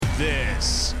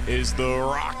This is the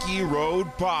Rocky Road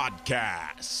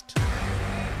Podcast.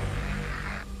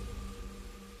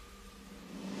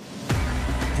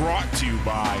 Brought to you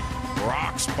by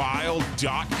RoxPile.com.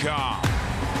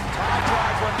 High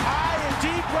drive one high and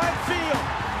deep right field.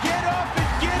 Get up and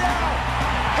get out.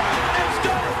 It's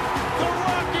done it. The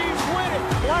Rockies win it.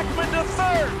 Blackmon to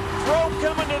third. Throw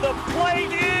coming to the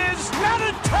plate is out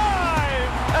of time.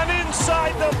 An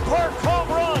inside the park home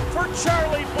run for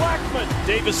Charlie Blackmon.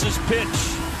 Davis's pitch.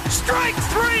 Strike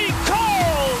three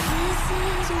called.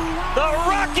 The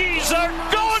Rockies are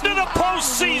going to the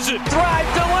postseason. Drive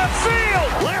to left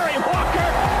field. Larry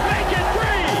Walker making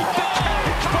three. The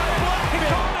catch by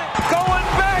Blackmon. Going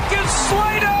back is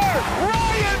Slater.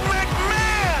 Ryan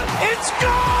McMahon. It's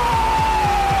gone.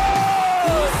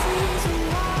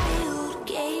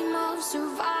 Game of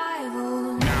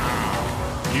survival.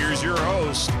 Now, here's your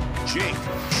host, Jake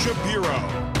Shapiro.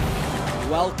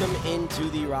 Welcome into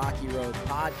the Rocky Road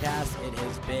Podcast. It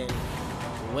has been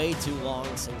way too long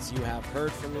since you have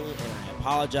heard from me, and I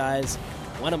apologize.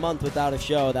 Went a month without a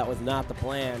show. That was not the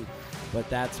plan, but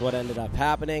that's what ended up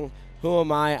happening. Who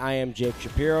am I? I am Jake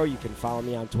Shapiro. You can follow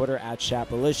me on Twitter at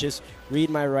Shapalicious. Read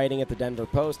my writing at the Denver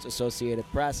Post, Associated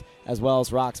Press, as well as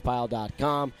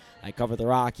RoxPile.com. I cover the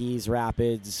Rockies,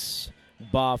 Rapids,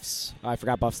 Buffs. I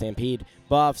forgot Buff Stampede.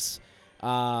 Buffs,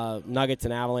 Nuggets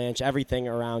and Avalanche, everything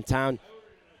around town.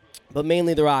 But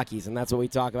mainly the Rockies, and that's what we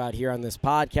talk about here on this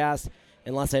podcast,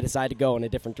 unless I decide to go in a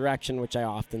different direction, which I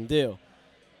often do.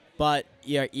 But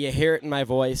you hear it in my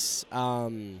voice.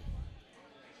 I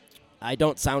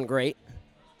don't sound great,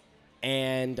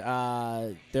 and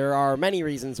there are many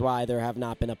reasons why there have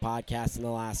not been a podcast in the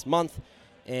last month,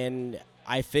 and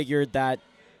I figured that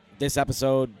this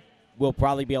episode will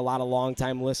probably be a lot of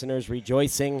longtime listeners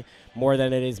rejoicing more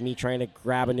than it is me trying to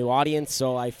grab a new audience.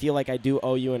 So I feel like I do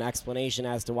owe you an explanation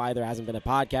as to why there hasn't been a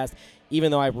podcast, even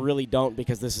though I really don't,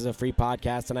 because this is a free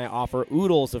podcast and I offer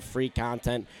oodles of free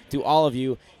content to all of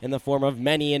you in the form of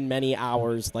many and many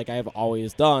hours like I have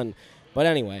always done. But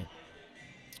anyway,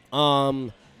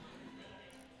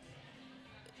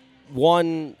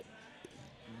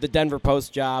 the Denver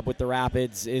Post job with the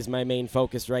Rapids is my main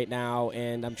focus right now,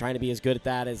 and I'm trying to be as good at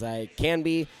that as I can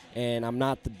be, and I'm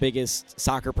not the biggest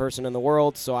soccer person in the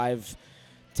world, so I've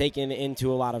taken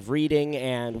into a lot of reading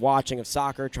and watching of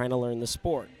soccer, trying to learn the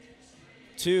sport.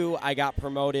 2, I got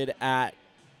promoted at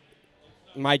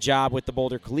my job with the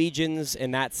Boulder Collegians,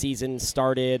 and that season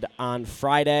started on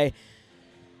Friday,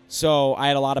 so I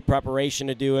had a lot of preparation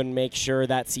to do and make sure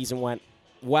that season went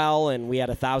well, and we had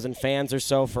 1,000 fans or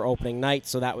so for opening night,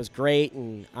 so that was great.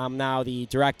 And I'm now the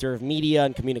director of media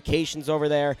and communications over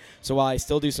there, so while I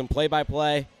still do some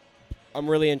play-by-play, I'm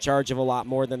really in charge of a lot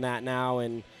more than that now,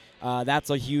 and that's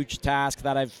a huge task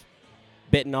that I've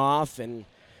bitten off. And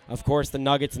of course the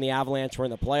Nuggets and the Avalanche were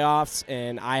in the playoffs,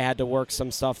 and I had to work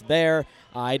some stuff there.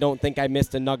 I don't think I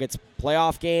missed a Nuggets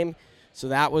playoff game, so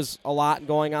that was a lot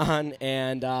going on.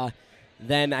 And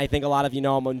then I think a lot of you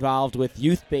know I'm involved with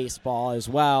youth baseball as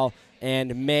well,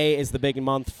 and May is the big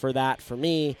month for that for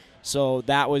me. So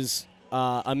that was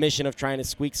a mission of trying to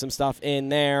squeak some stuff in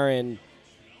there, and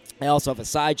I also have a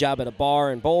side job at a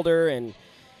bar in Boulder, and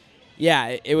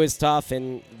yeah, it was tough.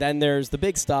 And then there's the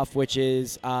big stuff, which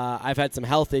is I've had some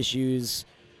health issues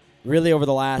really over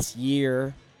the last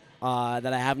year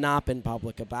that I have not been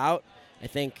public about. I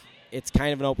think it's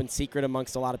kind of an open secret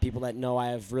amongst a lot of people that know I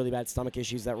have really bad stomach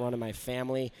issues that run in my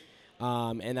family,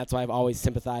 and that's why I've always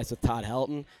sympathized with Todd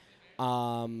Helton.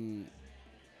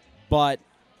 But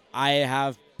I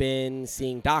have been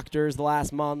seeing doctors the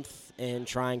last month and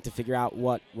trying to figure out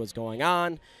what was going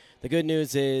on. The good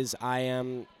news is I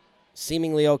am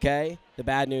seemingly okay. The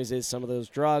bad news is some of those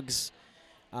drugs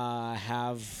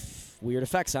have weird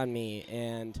effects on me,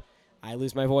 and I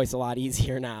lose my voice a lot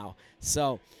easier now.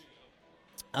 So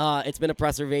it's been a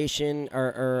preservation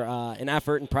or an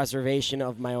effort in preservation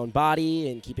of my own body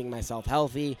and keeping myself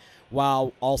healthy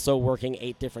while also working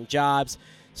 8 different jobs.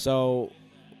 So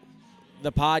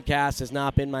the podcast has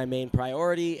not been my main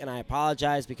priority, and I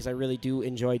apologize because I really do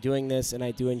enjoy doing this and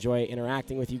I do enjoy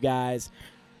interacting with you guys.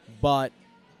 But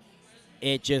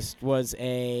it just was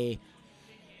a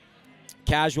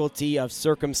casualty of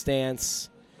circumstance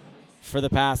for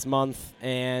the past month,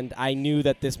 and I knew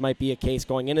that this might be a case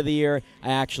going into the year.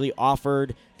 I actually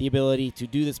offered the ability to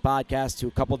do this podcast to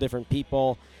a couple different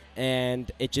people,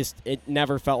 and it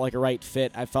never felt like a right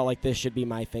fit. I felt like this should be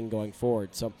my thing going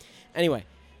forward. So anyway,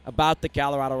 about the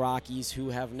Colorado Rockies, who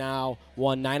have now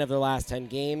won 9 of their last 10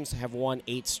 games, have won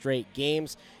 8 straight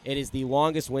games. It is the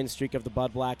longest win streak of the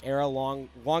Bud Black era,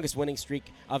 longest winning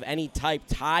streak of any type,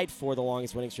 tied for the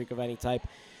longest winning streak of any type.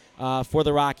 for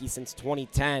the Rockies since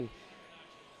 2010.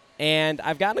 And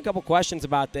I've gotten a couple questions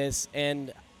about this,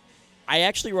 and I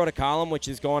actually wrote a column, which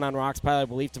is going on Rox Pile, I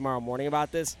believe, tomorrow morning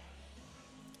about this.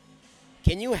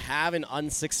 Can you have an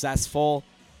unsuccessful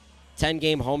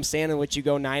 10-game homestand in which you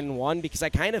go 9-1? Because I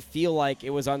kind of feel like it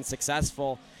was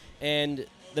unsuccessful, and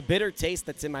the bitter taste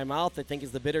that's in my mouth, I think,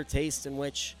 is the bitter taste in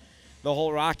which the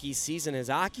whole Rockies season is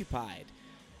occupied.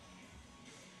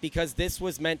 Because this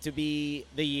was meant to be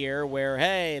the year where,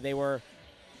 hey, they were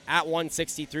at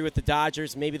 163 with the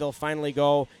Dodgers. Maybe they'll finally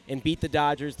go and beat the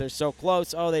Dodgers. They're so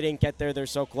close. Oh, they didn't get there. They're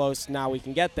so close. Now we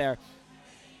can get there.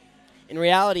 In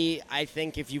reality, I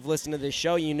think if you've listened to this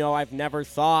show, you know I've never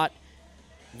thought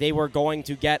they were going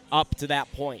to get up to that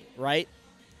point, right?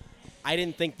 I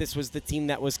didn't think this was the team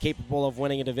that was capable of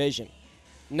winning a division.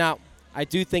 Now, I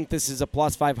do think this is a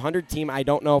plus 500 team. I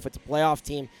don't know if it's a playoff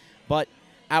team, but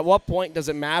at what point does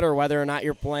it matter whether or not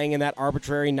you're playing in that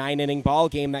arbitrary 9-inning ball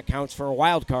game that counts for a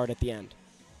wild card at the end?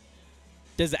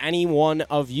 Does any one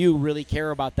of you really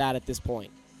care about that at this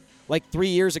point? Like 3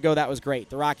 years ago, that was great.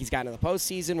 The Rockies got into the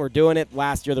postseason. We're doing it.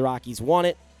 Last year, the Rockies won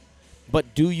it.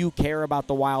 But do you care about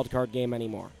the wild card game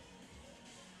anymore?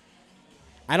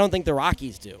 I don't think the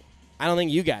Rockies do. I don't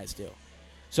think you guys do.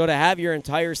 So to have your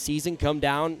entire season come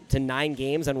down to 9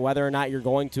 games on whether or not you're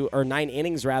going to, or 9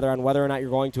 innings rather, on whether or not you're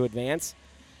going to advance,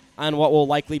 on what will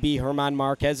likely be German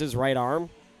Marquez's right arm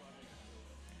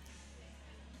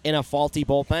in a faulty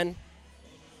bullpen,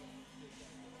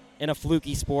 in a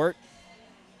fluky sport,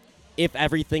 if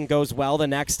everything goes well the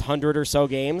next 100 or so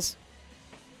games,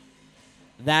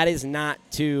 that is not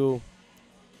too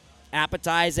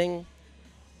appetizing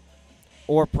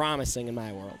or promising in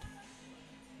my world.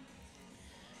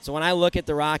 So when I look at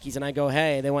the Rockies and I go,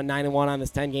 hey, they went 9-1 on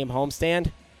this 10-game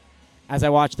homestand, as I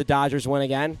watch the Dodgers win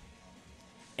again,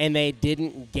 and they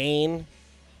didn't gain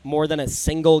more than a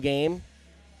single game,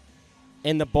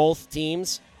 and the both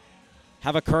teams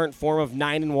have a current form of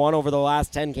 9-1 over the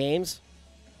last 10 games,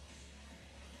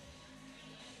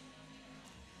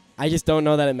 I just don't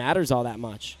know that it matters all that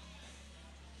much.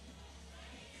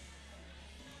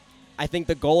 I think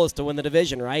the goal is to win the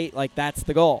division, right? Like, that's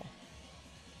the goal.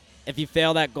 If you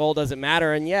fail that goal, doesn't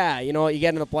matter. And, yeah, you know what? You get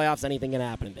into the playoffs, anything can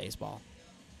happen in baseball.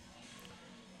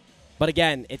 But,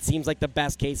 again, it seems like the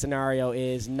best-case scenario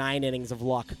is 9 innings of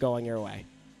luck going your way.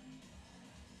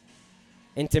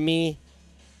 And to me,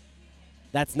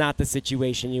 that's not the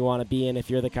situation you want to be in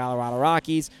if you're the Colorado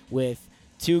Rockies with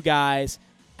 2 guys,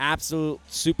 absolute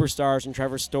superstars in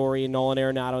Trevor Story and Nolan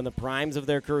Arenado in the primes of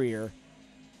their career,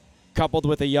 coupled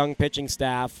with a young pitching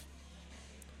staff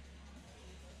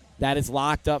that is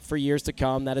locked up for years to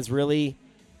come, that is really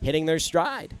hitting their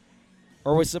stride,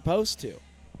 or was supposed to.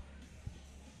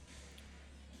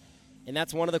 And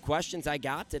that's one of the questions I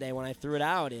got today when I threw it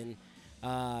out. And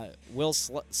Will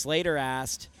Saitler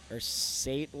asked,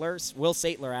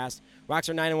 Rocks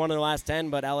are 9-1 in the last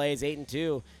 10, but LA is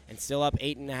 8-2 and still up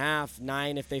 8.5,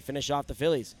 9 if they finish off the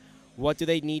Phillies. What do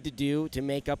they need to do to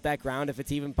make up that ground if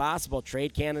it's even possible?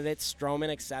 Trade candidates, Stroman,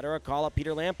 etc. Call up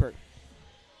Peter Lampert.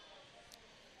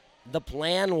 The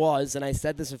plan was, and I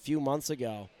said this a few months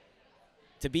ago,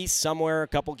 to be somewhere a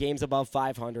couple games above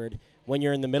 500 when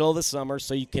you're in the middle of the summer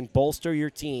so you can bolster your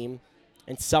team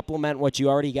and supplement what you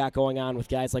already got going on with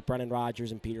guys like Brendan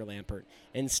Rodgers and Peter Lampert.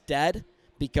 Instead,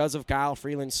 because of Kyle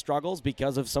Freeland's struggles,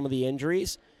 because of some of the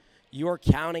injuries, you're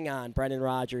counting on Brendan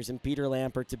Rodgers and Peter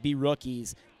Lampert to be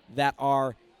rookies that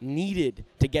are needed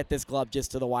to get this club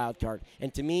just to the wild card.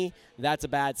 And to me, that's a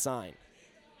bad sign.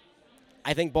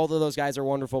 I think both of those guys are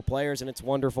wonderful players, and it's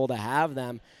wonderful to have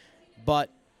them. But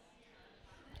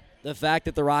the fact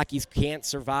that the Rockies can't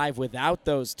survive without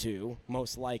those two,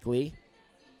 most likely,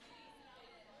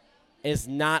 is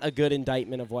not a good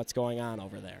indictment of what's going on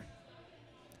over there.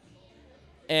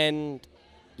 And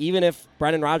even if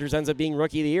Brendan Rodgers ends up being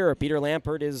Rookie of the Year or Peter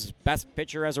Lampert is best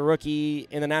pitcher as a rookie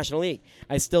in the National League,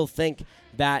 I still think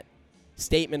that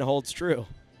statement holds true.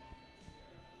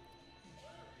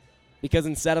 Because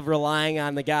instead of relying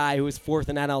on the guy who is 4th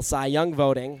in NL Cy Young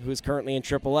voting, who's currently in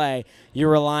AAA, you're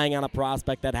relying on a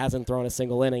prospect that hasn't thrown a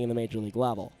single inning in the Major League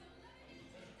level.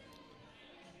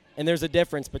 And there's a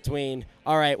difference between,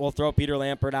 all right, we'll throw Peter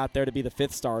Lampert out there to be the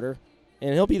 5th starter,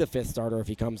 and he'll be the 5th starter if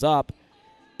he comes up,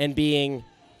 and being,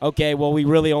 okay, well, we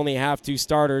really only have 2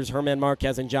 starters, German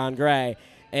Marquez and John Gray,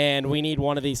 and we need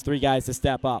one of these 3 guys to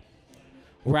step up.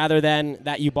 Rather than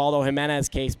that Ubaldo Jimenez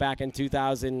case back in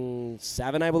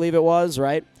 2007, I believe it was,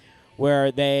 right,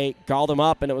 where they called him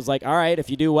up, and it was like, all right, if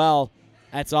you do well,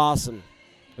 that's awesome.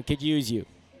 We could use you.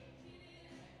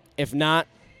 If not,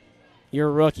 you're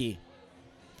a rookie.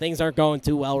 Things aren't going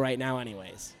too well right now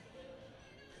anyways.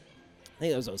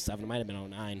 think it was 07. It might have been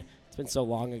 09. It's been so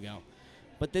long ago.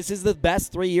 But this is the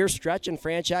best 3-year stretch in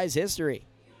franchise history.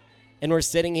 And we're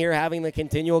sitting here having the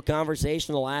continual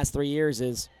conversation the last 3 years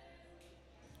is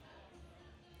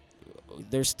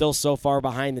they're still so far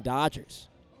behind the Dodgers.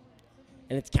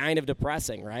 And it's kind of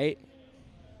depressing, right?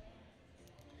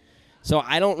 So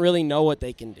I don't really know what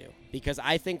they can do, because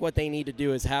I think what they need to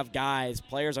do is have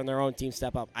players on their own team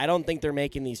step up. I don't think they're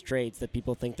making these trades that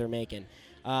people think they're making.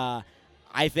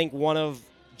 I think one of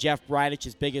Jeff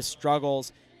Bridich's biggest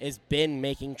struggles has been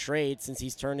making trades since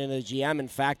he's turned into the GM. In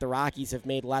fact, the Rockies have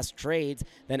made less trades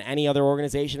than any other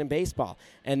organization in baseball.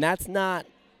 And that's not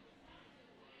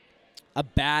a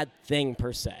bad thing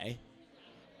per se.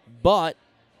 But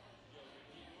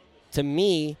to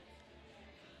me,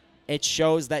 it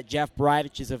shows that Jeff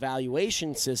Bridich's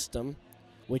evaluation system,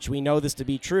 which we know this to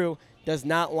be true, does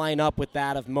not line up with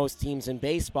that of most teams in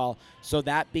baseball. So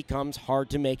that becomes hard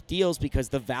to make deals because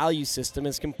the value system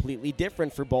is completely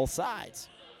different for both sides.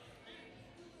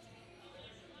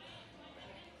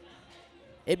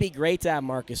 It'd be great to have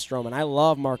Marcus Stroman. I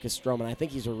love Marcus Stroman. I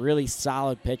think he's a really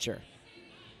solid pitcher.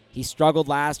 He struggled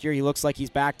last year. He looks like he's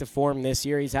back to form this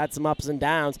year. He's had some ups and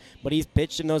downs, but he's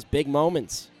pitched in those big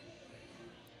moments.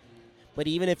 But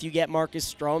even if you get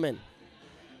Marcus Stroman,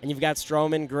 and you've got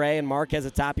Stroman, Gray, and Marquez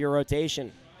at top of your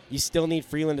rotation, you still need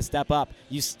Freeland to step up.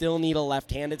 You still need a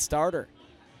left-handed starter,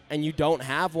 and you don't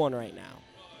have one right now.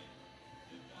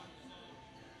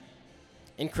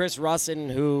 And Chris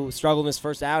Russin, who struggled in his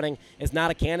first outing, is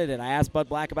not a candidate. I asked Bud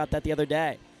Black about that the other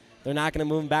day. They're not going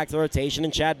to move him back to the rotation,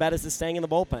 and Chad Bettis is staying in the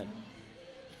bullpen.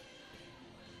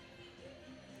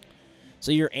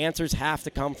 So your answers have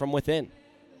to come from within.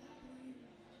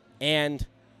 And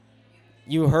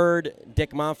you heard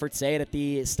Dick Monfort say it at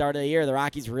the start of the year. The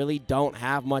Rockies really don't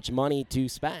have much money to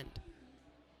spend.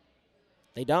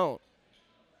 They don't.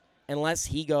 Unless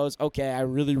he goes, okay, I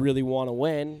really, really want to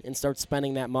win, and starts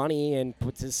spending that money and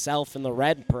puts himself in the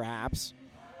red perhaps.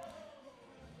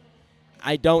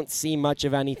 I don't see much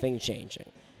of anything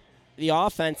changing. The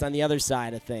offense on the other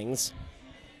side of things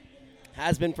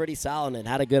has been pretty solid and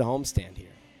had a good homestand here.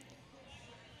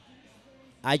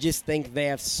 I just think they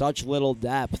have such little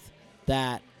depth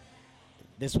that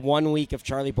this 1 week of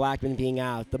Charlie Blackmon being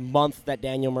out, the month that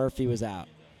Daniel Murphy was out,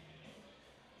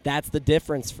 that's the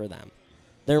difference for them.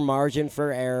 Their margin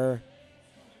for error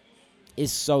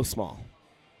is so small.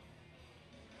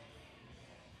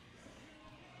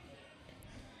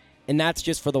 And that's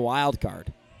just for the wild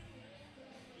card.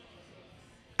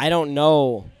 I don't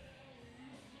know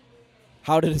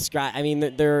how to describe. I mean,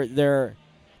 their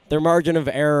margin of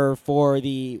error for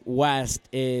the West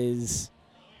is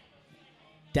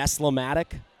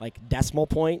decimatic, like decimal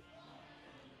point.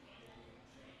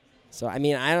 So I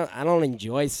mean, I don't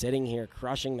enjoy sitting here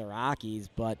crushing the Rockies,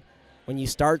 but when you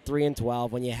start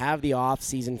 3-12, when you have the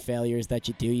off-season failures that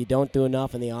you do, you don't do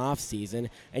enough in the off-season,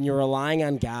 and you're relying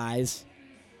on guys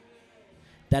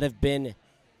that have been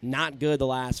not good the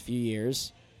last few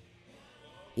years.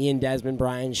 Ian Desmond,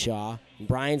 Brian Shaw. And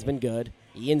Brian's been good.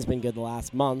 Ian's been good the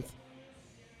last month.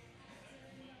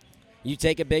 You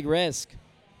take a big risk.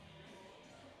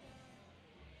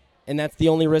 And that's the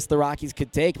only risk the Rockies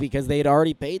could take because they had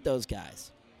already paid those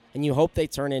guys. And you hope they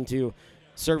turn into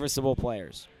serviceable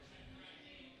players.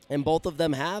 And both of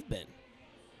them have been.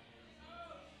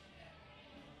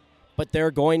 But there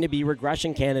are going to be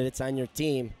regression candidates on your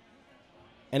team.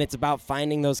 And it's about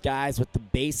finding those guys with the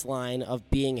baseline of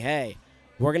being, hey,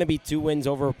 we're going to be 2 wins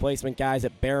over replacement guys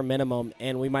at bare minimum,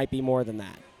 and we might be more than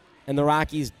that. And the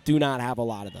Rockies do not have a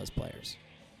lot of those players.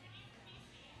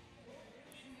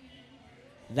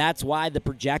 That's why the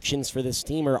projections for this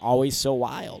team are always so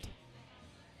wild.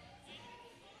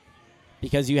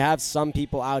 Because you have some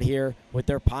people out here with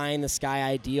their pie-in-the-sky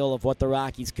ideal of what the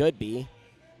Rockies could be.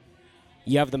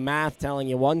 You have the math telling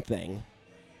you one thing.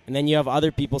 And then you have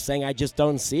other people saying, I just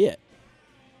don't see it.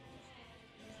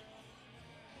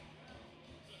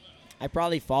 I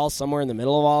probably fall somewhere in the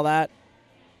middle of all that.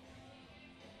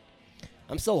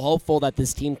 I'm still hopeful that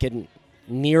this team can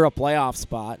near a playoff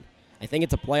spot. I think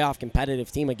it's a playoff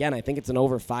competitive team. Again, I think it's an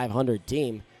over 500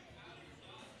 team.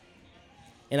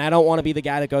 And I don't want to be the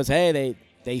guy that goes, hey,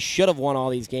 they should have won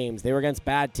all these games. They were against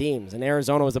bad teams, and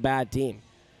Arizona was a bad team.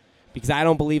 Because I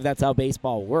don't believe that's how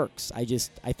baseball works. I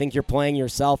think you're playing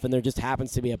yourself, and there just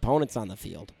happens to be opponents on the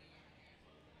field.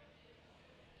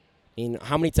 I mean,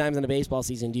 how many times in a baseball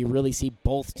season do you really see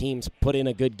both teams put in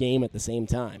a good game at the same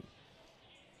time?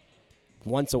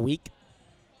 Once a week?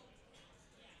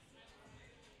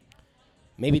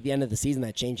 Maybe at the end of the season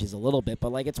that changes a little bit,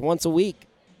 but it's once a week.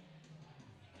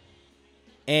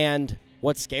 And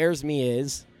what scares me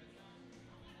is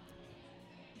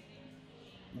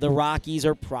the Rockies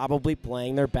are probably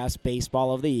playing their best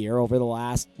baseball of the year over the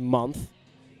last month,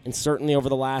 and certainly over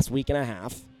the last week and a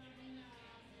half.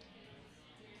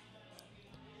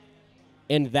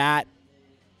 And that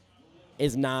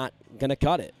is not going to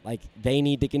cut it. Like, they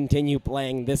need to continue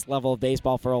playing this level of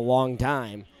baseball for a long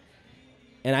time.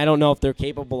 And I don't know if they're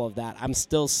capable of that. I'm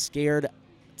still scared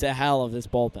to hell of this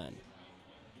bullpen.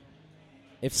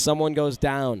 If someone goes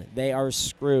down, they are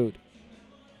screwed.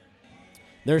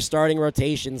 Their starting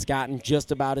rotation's gotten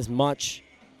just about as much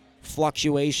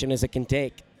fluctuation as it can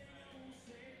take.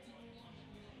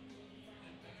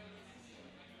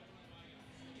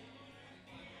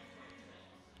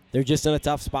 They're just in a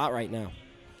tough spot right now.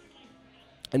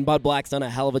 And Bud Black's done a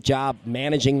hell of a job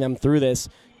managing them through this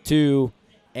to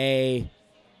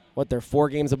they're 4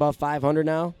 games above 500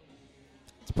 now?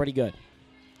 It's pretty good.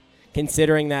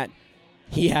 Considering that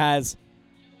he has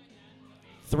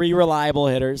 3 reliable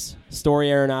hitters, Story,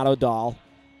 Arenado, Dahl,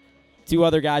 2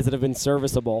 other guys that have been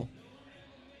serviceable,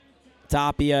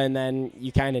 Tapia, and then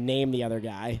you kind of name the other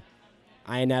guy.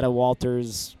 Ionetta,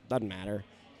 Walters, doesn't matter.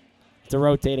 It's a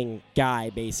rotating guy,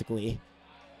 basically.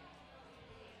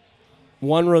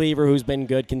 1 reliever who's been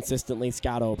good consistently,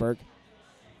 Scott Oberg.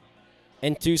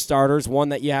 And 2 starters, one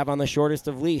that you have on the shortest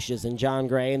of leashes in John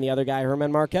Gray and the other guy,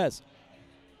 Herman Marquez.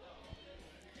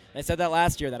 I said that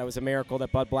last year, that it was a miracle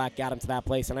that Bud Black got him to that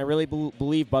place, and I really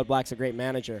believe Bud Black's a great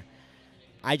manager.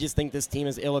 I just think this team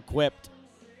is ill-equipped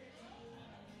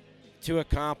to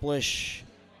accomplish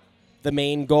the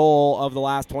main goal of the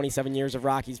last 27 years of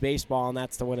Rockies baseball, and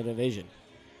that's to win a division.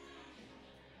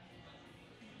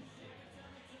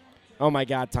 Oh, my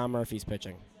God, Tom Murphy's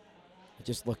pitching. I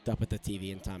just looked up at the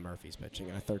TV, and Tom Murphy's pitching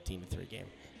in a 13-3 game.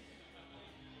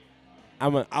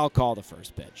 I'll call the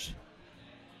first pitch.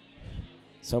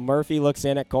 So Murphy looks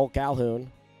in at Cole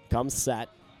Calhoun, comes set,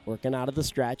 working out of the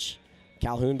stretch.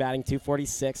 Calhoun batting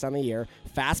 .246 on the year.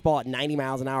 Fastball at 90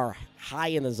 miles an hour, high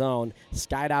in the zone.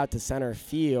 Skied out to center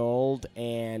field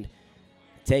and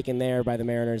taken there by the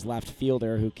Mariners' left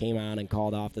fielder who came on and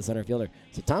called off the center fielder.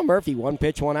 So Tom Murphy, 1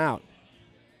 pitch, 1 out.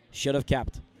 Should have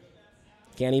kept.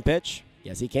 Can he pitch?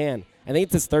 Yes, he can. I think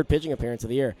it's his 3rd pitching appearance of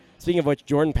the year. Speaking of which,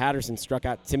 Jordan Patterson struck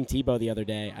out Tim Tebow the other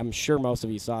day. I'm sure most of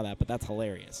you saw that, but that's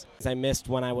hilarious. As I missed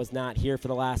when I was not here for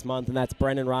the last month, and that's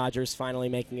Brendan Rodgers finally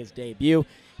making his debut.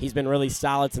 He's been really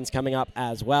solid since coming up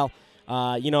as well.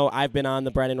 I've been on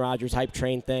the Brendan Rodgers hype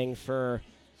train thing for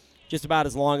just about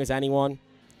as long as anyone,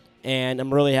 and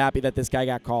I'm really happy that this guy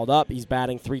got called up. He's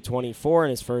batting .324 in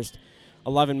his first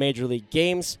 11 Major League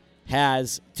games,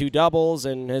 has 2 doubles,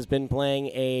 and has been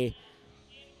playing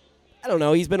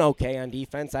he's been okay on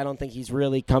defense. I don't think he's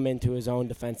really come into his own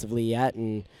defensively yet,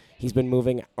 and he's been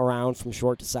moving around from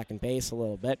short to second base a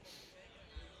little bit.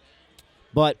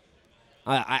 But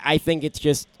I think it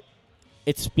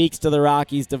speaks to the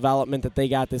Rockies' development that they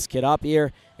got this kid up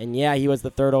here. And, yeah, he was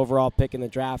the 3rd overall pick in the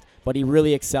draft, but he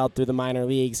really excelled through the minor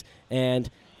leagues.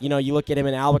 And, you look at him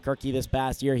in Albuquerque this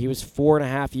past year, he was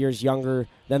 4.5 years younger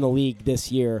than the league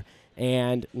this year.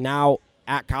 And now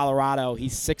at Colorado,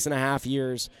 he's 6.5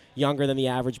 years younger than the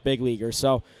average big leaguer.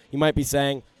 So you might be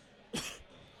saying,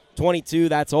 22,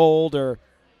 that's old, or,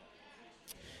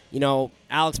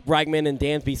 Alex Bregman and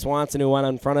Dansby Swanson, who went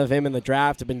in front of him in the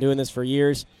draft, have been doing this for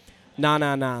years.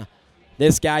 Nah.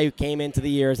 This guy who came into the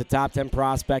year as a top 10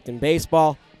 prospect in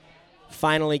baseball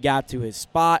finally got to his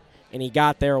spot, and he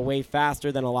got there way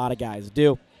faster than a lot of guys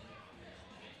do.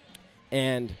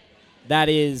 And that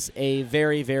is a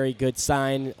very, very good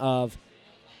sign of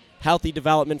healthy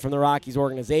development from the Rockies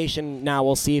organization. Now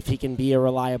we'll see if he can be a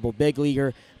reliable big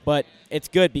leaguer. But it's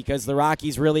good because the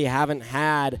Rockies really haven't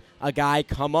had a guy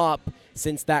come up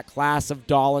since that class of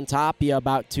Dahl and Tapia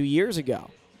about 2 years ago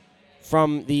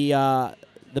from the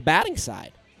batting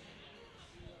side.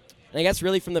 And I guess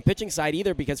really from the pitching side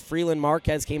either, because Freeland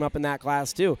Marquez came up in that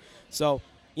class too. So,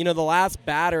 the last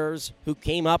batters who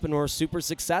came up and were super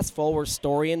successful were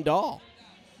Story and Dahl.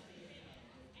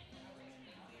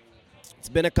 It's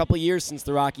been a couple years since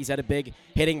the Rockies had a big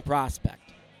hitting prospect.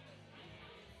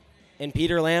 And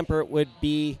Peter Lampert would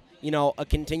be, a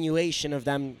continuation of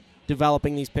them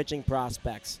developing these pitching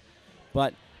prospects.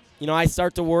 But, I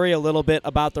start to worry a little bit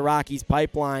about the Rockies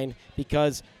pipeline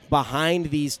because behind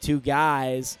these 2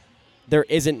 guys, there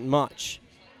isn't much.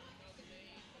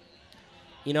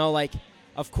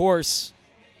 Of course,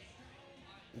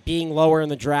 being lower in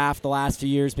the draft the last few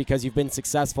years because you've been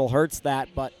successful hurts that,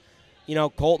 but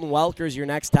Colton Welker's your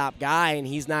next top guy, and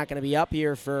he's not going to be up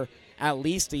here for at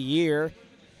least a year.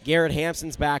 Garrett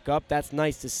Hampson's back up. That's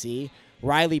nice to see.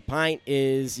 Riley Pint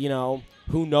is, who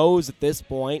knows at this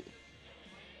point.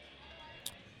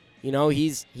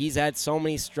 He's had so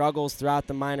many struggles throughout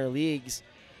the minor leagues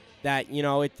that,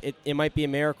 it might be a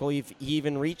miracle if he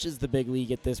even reaches the big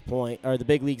league at this point, or the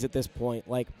big leagues at this point.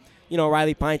 Like,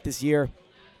 Riley Pint this year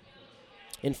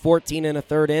in 14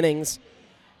 1/3 innings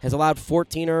has allowed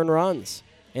 14 earned runs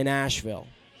in Asheville.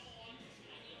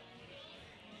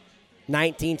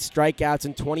 19 strikeouts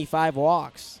and 25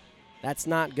 walks. That's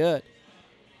not good.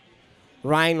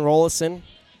 Ryan Rollison,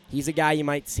 he's a guy you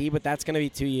might see, but that's going to be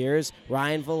 2 years.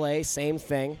 Ryan Valet, same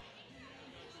thing.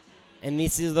 And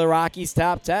this is the Rockies'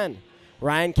 top 10.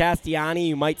 Ryan Castellani,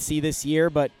 you might see this year,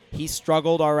 but he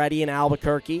struggled already in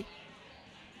Albuquerque.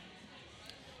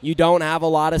 You don't have a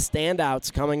lot of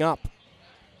standouts coming up.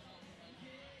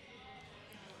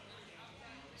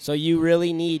 So you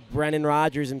really need Brendan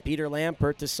Rodgers and Peter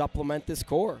Lampert to supplement this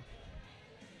core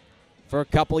for a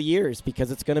couple years,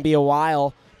 because it's going to be a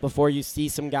while before you see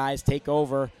some guys take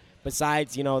over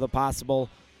besides, the possible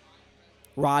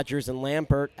Rodgers and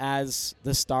Lampert as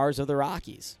the stars of the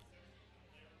Rockies.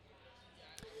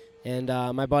 And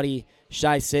my buddy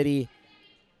Shy City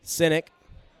Cynic,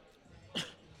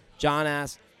 John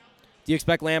asked, do you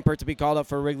expect Lampert to be called up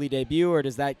for a Wrigley debut, or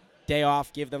does that day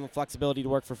off give them the flexibility to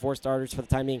work for 4 starters for the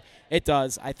time being? It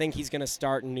does. I think he's going to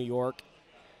start in New York.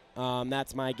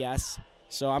 That's my guess.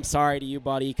 So I'm sorry to you,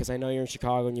 buddy, because I know you're in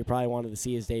Chicago and you probably wanted to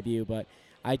see his debut, but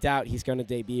I doubt he's going to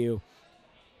debut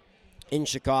in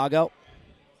Chicago.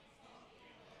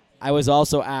 I was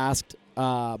also asked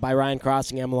by Ryan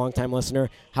Crossingham, a longtime listener,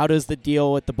 how does the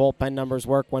deal with the bullpen numbers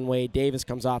work when Wade Davis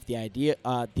comes off the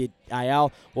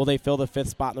IL? Will they fill the 5th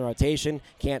spot in the rotation?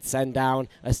 Can't send down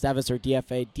Estevez or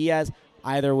DFA Diaz.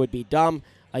 Either would be dumb.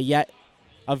 A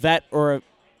vet or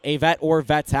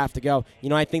vets have to go.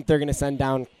 I think they're going to send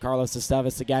down Carlos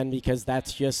Estevez again, because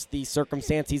that's just the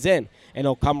circumstance he's in. And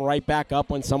he'll come right back up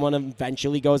when someone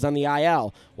eventually goes on the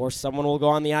IL, or someone will go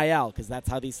on the IL, because that's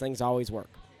how these things always work.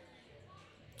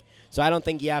 So I don't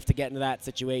think you have to get into that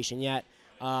situation yet.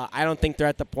 I don't think they're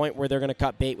at the point where they're going to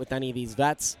cut bait with any of these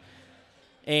vets.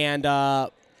 And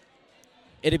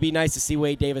it'd be nice to see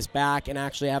Wade Davis back and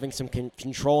actually having some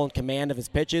control and command of his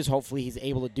pitches. Hopefully he's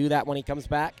able to do that when he comes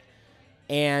back.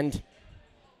 And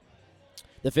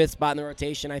the 5th spot in the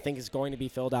rotation, I think, is going to be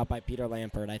filled out by Peter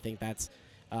Lampert. I think that's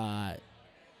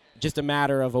just a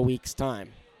matter of a week's time.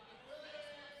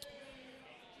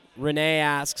 Renee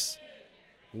asks,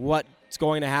 what's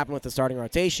going to happen with the starting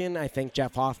rotation? I think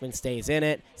Jeff Hoffman stays in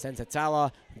it.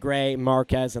 Senzatella, Gray,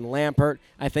 Marquez, and Lampert.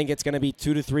 I think it's going to be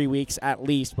 2 to 3 weeks at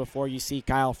least before you see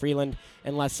Kyle Freeland,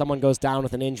 unless someone goes down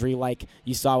with an injury like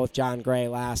you saw with John Gray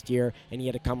last year, and he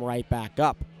had to come right back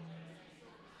up.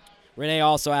 Renee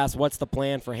also asked, what's the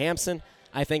plan for Hampson?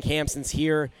 I think Hampson's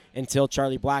here until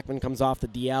Charlie Blackmon comes off the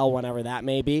DL, whenever that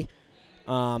may be.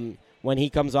 When he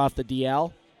comes off the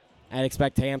DL, I'd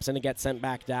expect Hampson to get sent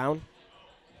back down.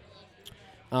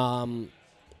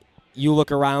 You look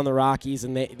around the Rockies,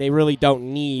 and they really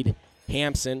don't need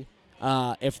Hampson.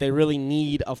 If they really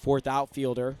need a 4th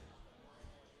outfielder,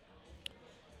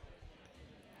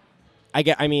 they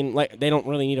don't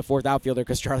really need a 4th outfielder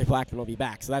because Charlie Blackmon will be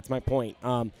back. So that's my point.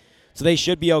 So they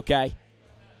should be okay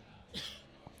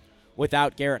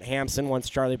without Garrett Hampson once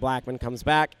Charlie Blackmon comes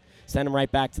back. Send him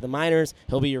right back to the minors.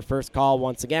 He'll be your first call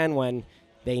once again when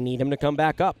they need him to come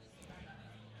back up.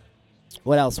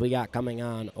 What else we got coming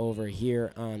on over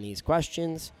here on these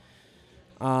questions?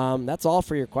 That's all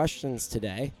for your questions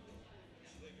today.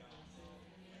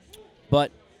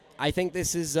 But I think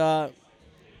this is a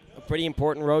pretty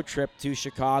important road trip to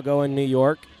Chicago and New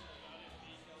York.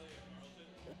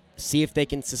 See if they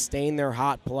can sustain their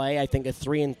hot play. I think a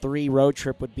 3-3 road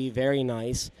trip would be very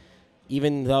nice,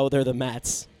 even though they're the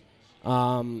Mets. They're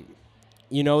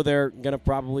going to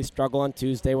probably struggle on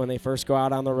Tuesday when they first go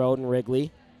out on the road in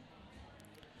Wrigley.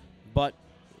 But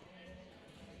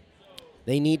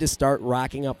they need to start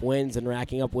racking up wins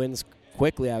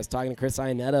quickly. I was talking to Chris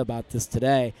Iannetta about this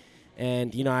today,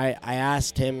 and, I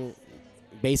asked him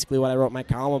basically what I wrote my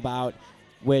column about,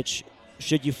 which,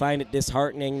 should you find it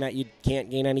disheartening that you can't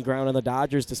gain any ground on the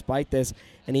Dodgers despite this?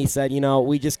 And he said,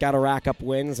 we just got to rack up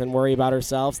wins and worry about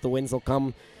ourselves. The wins will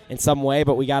come in some way,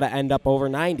 but we got to end up over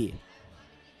 90.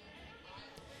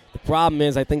 The problem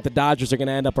is I think the Dodgers are going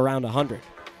to end up around 100.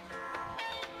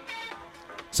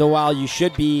 So while you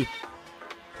should be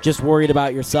just worried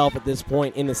about yourself at this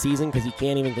point in the season because you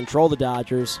can't even control the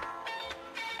Dodgers,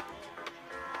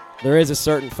 there is a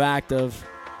certain fact of,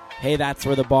 hey, that's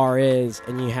where the bar is,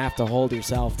 and you have to hold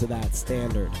yourself to that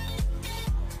standard.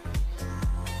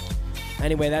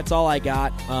 Anyway, that's all I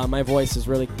got. My voice is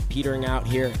really petering out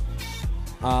here.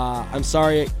 I'm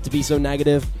sorry to be so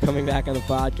negative coming back on the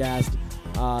podcast.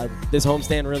 This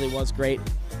homestand really was great.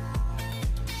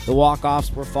 The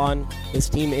walk-offs were fun. This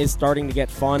team is starting to get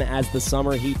fun as the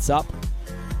summer heats up.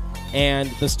 And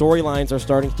the storylines are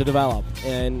starting to develop.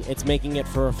 And it's making it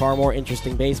for a far more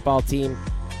interesting baseball team.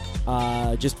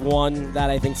 Just one that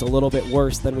I think is a little bit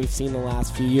worse than we've seen the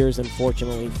last few years,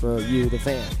 unfortunately, for you, the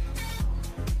fan.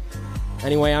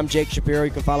 Anyway, I'm Jake Shapiro.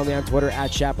 You can follow me on Twitter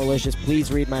at Shapalicious.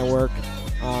 Please read my work.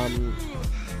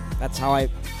 That's how I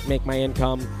make my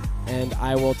income. And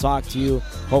I will talk to you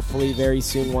hopefully very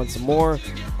soon once more.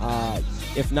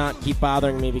 If not, keep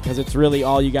bothering me, because it's really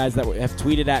all you guys that have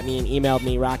tweeted at me and emailed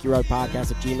me,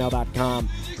 rockyroadpodcast@gmail.com,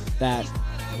 that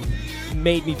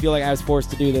made me feel like I was forced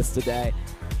to do this today.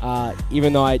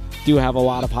 Even though I do have a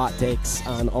lot of hot takes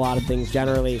on a lot of things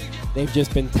generally, they've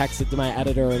just been texted to my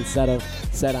editor instead of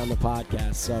said on the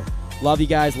podcast. So love you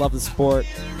guys, love the sport,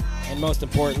 and most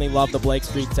importantly, love the Blake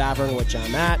Street Tavern, which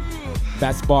I'm at.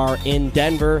 Best bar in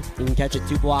Denver. You can catch it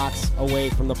 2 blocks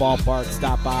away from the ballpark.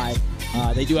 Stop by.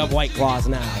 They do have White Claws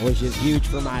now, which is huge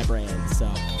for my brand.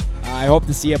 So I hope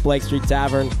to see you at Blake Street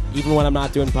Tavern. Even when I'm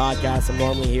not doing podcasts, I'm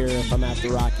normally here if I'm at the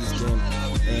Rockies game.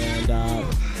 And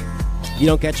you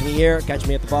don't catch me here, catch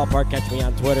me at the ballpark, catch me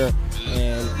on Twitter,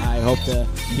 and I hope to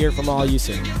hear from all you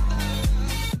soon.